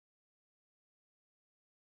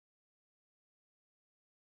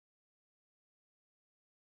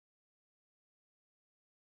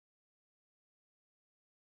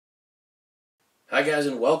Hi guys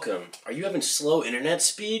and welcome. Are you having slow internet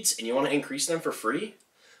speeds and you want to increase them for free?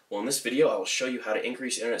 Well, in this video I will show you how to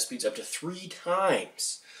increase internet speeds up to 3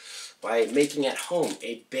 times by making at home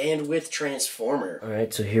a bandwidth transformer.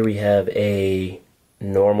 Alright, so here we have a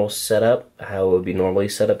normal setup, how it would be normally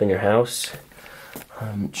set up in your house.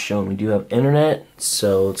 Showing we do have internet,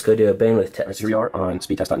 so let's go do a bandwidth test. Here we are on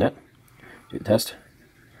speedtest.net. Do the test.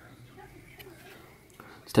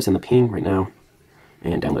 It's testing the ping right now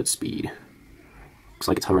and download speed. Looks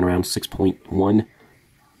like it's hovering around 6.1, around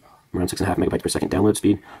 6.5 megabytes per second download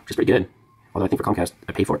speed, which is pretty good. Although I think for Comcast,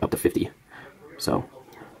 I pay for it up to 50. So,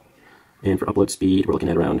 and for upload speed, we're looking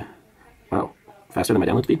at around, wow, faster than my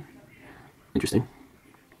download speed. Interesting.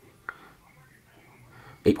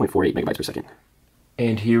 8.48 megabytes per second.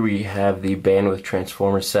 And here we have the bandwidth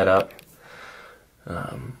transformer set up.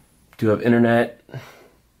 Do have internet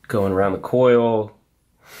going around the coil,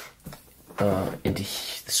 into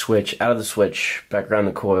the switch, out of the switch, back around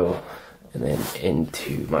the coil, and then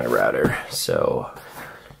into my router. So,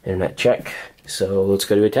 internet check. So let's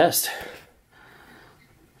go do a test.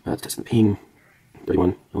 Let's test the ping.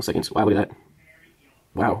 31 milliseconds. Wow, look at that.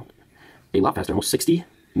 Wow. A lot faster, almost 60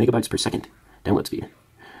 megabytes per second download speed.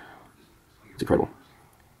 It's incredible.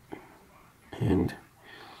 And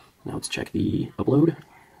now let's check the upload.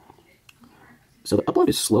 So the upload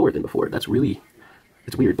is slower than before. That's really,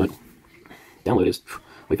 it's weird, but download is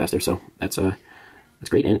way faster, so that's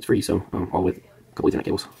great, and it's free, so all with a couple Ethernet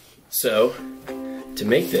cables. So, to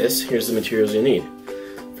make this, here's the materials you need.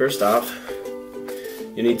 First off,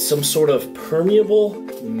 you need some sort of permeable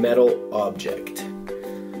metal object.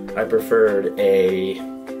 I preferred a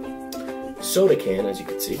soda can, as you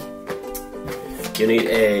can see. You need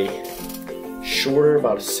a shorter,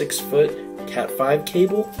 about a 6-foot Cat5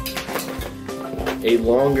 cable, a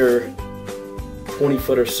longer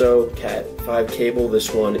 20-foot or so Cat5 cable.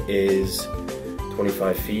 This one is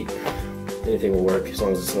 25 feet. Anything will work as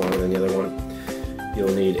long as it's longer than the other one.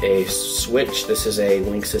 You'll need a switch. This is a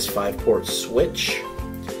Linksys 5-port switch.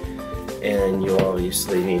 And you'll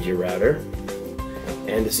obviously need your router.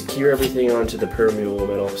 And to secure everything onto the permeable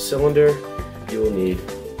metal cylinder, you will need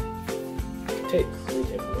tape.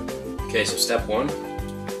 Okay, so step 1,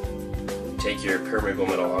 take your permeable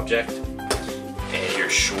metal object and your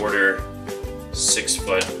shorter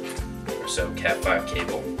 6-foot or so Cat5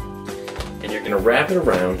 cable, and you're going to wrap it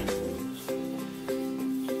around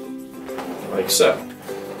like so.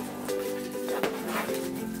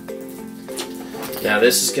 Now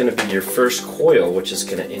this is going to be your first coil, which is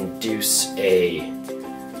going to induce a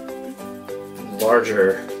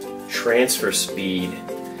larger transfer speed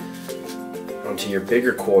onto your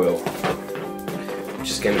bigger coil, which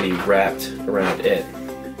is going to be wrapped around it.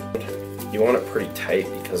 You want it pretty tight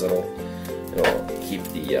because it'll keep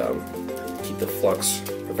the flux,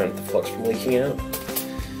 prevent the flux from leaking out.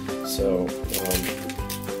 So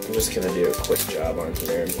I'm just gonna do a quick job on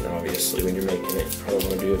here, and obviously when you're making it, you probably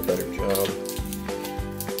want to do a better job.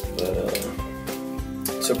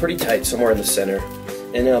 But so pretty tight, somewhere in the center.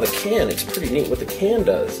 And now the can, it's pretty neat. What the can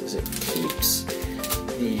does is it keeps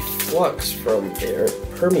the flux from air,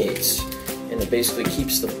 permeates, and it basically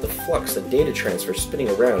keeps the flux, the data transfer, spinning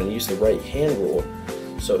around, and use the right hand rule.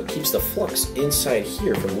 So it keeps the flux inside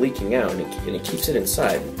here from leaking out, and it keeps it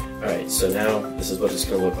inside. Alright, so now this is what it's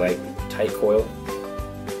going to look like. Tight coil.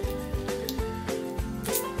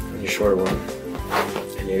 And your shorter one.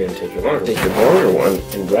 And you're going to take your longer one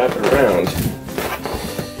and wrap it around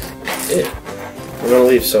it. You're going to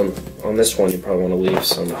leave some, on this one you probably want to leave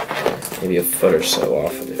some, maybe a foot or so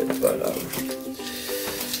off of it, but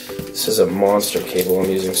this is a monster cable I'm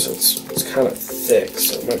using, so it's kind of thick,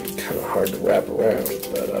 so it might be kind of hard to wrap around,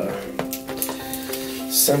 but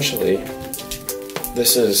essentially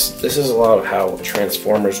this is a lot of how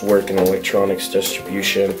transformers work in electronics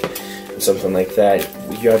distribution and something like that.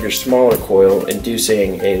 You have your smaller coil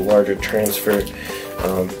inducing a larger transfer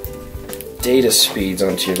data speeds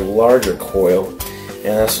onto your larger coil,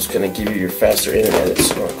 and that's what's going to give you your faster internet.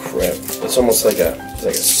 It's, oh crap, it's almost like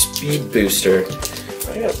a speed booster.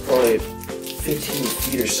 I got probably 15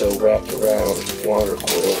 feet or so wrapped around the longer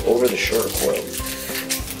coil over the shorter coil.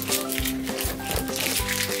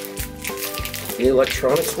 In the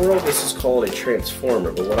electronics world, this is called a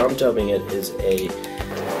transformer, but what I'm dubbing it is a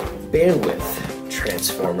bandwidth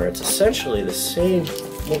transformer. It's essentially the same,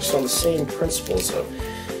 works on the same principles of,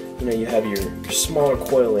 you know, you have your smaller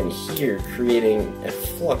coil in here creating a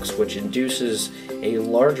flux which induces a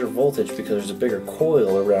larger voltage because there's a bigger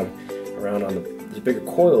coil around there's a bigger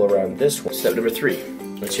coil around this one. Step number 3.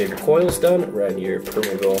 Once you have your coils done around your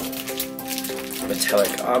permeable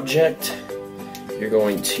metallic object, you're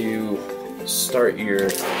going to start your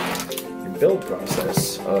build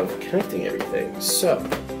process of connecting everything. So,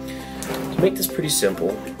 to make this pretty simple,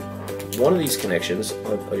 one of these connections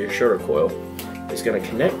of your shorter coil is going to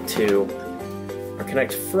connect to, or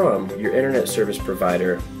connect from, your internet service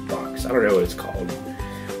provider box. I don't know what it's called.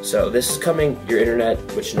 So this is coming your internet,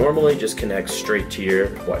 which normally just connects straight to your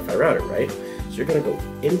Wi-Fi router, right? So you're going to go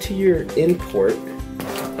into your in port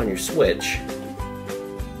on your switch.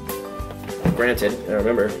 Granted, now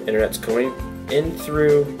remember, internet's going in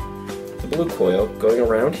through the blue coil, going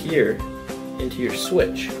around here into your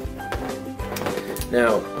switch.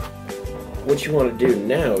 Now, what you want to do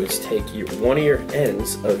now is take one of your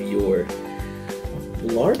ends of your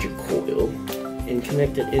larger coil and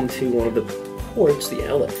connect it into one of the ports, the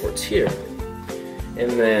outlet ports here,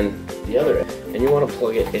 and then the other end, and you want to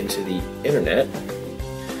plug it into the internet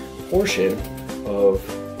portion of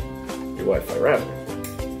your Wi-Fi router.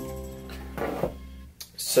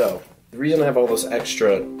 So the reason I have all this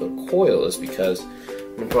extra coil is because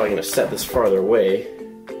I'm probably going to set this farther away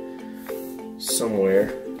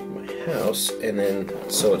somewhere in my house, and then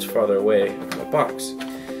so it's farther away from my box.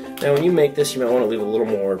 Now when you make this, you might want to leave a little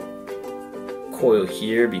more coil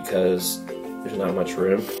here because there's not much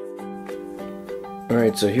room.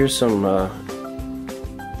 Alright, so here's some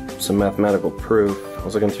mathematical proof. I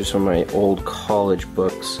was looking through some of my old college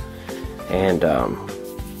books, and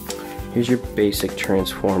here's your basic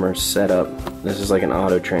transformer setup. This is like an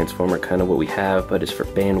auto transformer, kind of what we have, but it's for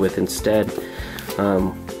bandwidth instead.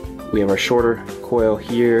 We have our shorter coil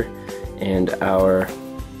here and our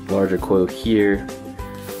larger coil here.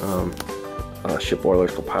 Shipboard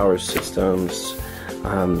electrical power systems.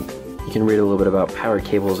 You can read a little bit about power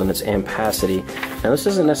cables and its ampacity. Now this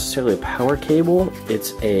isn't necessarily a power cable,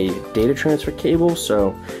 it's a data transfer cable,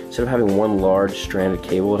 so instead of having one large stranded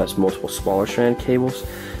cable, it has multiple smaller stranded cables.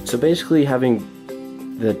 So basically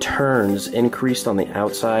having the turns increased on the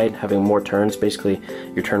outside, having more turns, basically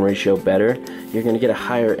your turn ratio better, you're going to get a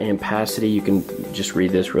higher ampacity. You can just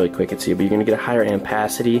read this really quick and see, but you're going to get a higher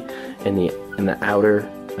ampacity in the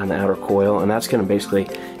outer coil, and that's going to basically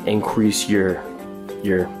increase your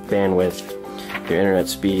bandwidth, your internet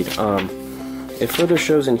speed. It further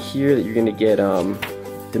shows in here that you're going to get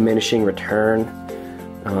diminishing return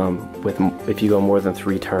if you go more than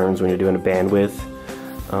 3 turns when you're doing a bandwidth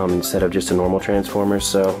instead of just a normal transformer.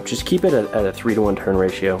 So just keep it at a 3-to-1 turn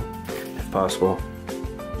ratio if possible.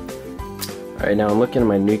 Alright, now I'm looking at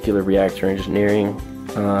my nuclear reactor engineering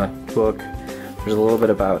book. There's a little bit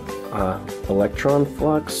about electron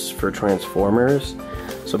flux for transformers.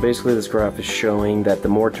 So basically this graph is showing that the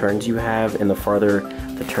more turns you have and the farther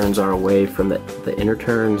the turns are away from the inner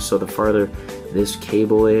turns, so the farther this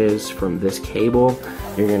cable is from this cable,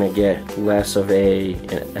 you're going to get less of an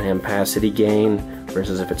ampacity gain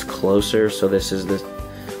versus if it's closer. So this is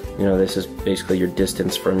basically your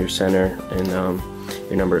distance from your center and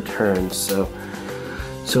your number of turns.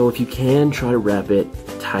 So if you can, try to wrap it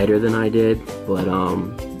tighter than I did, but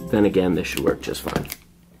then again, this should work just fine.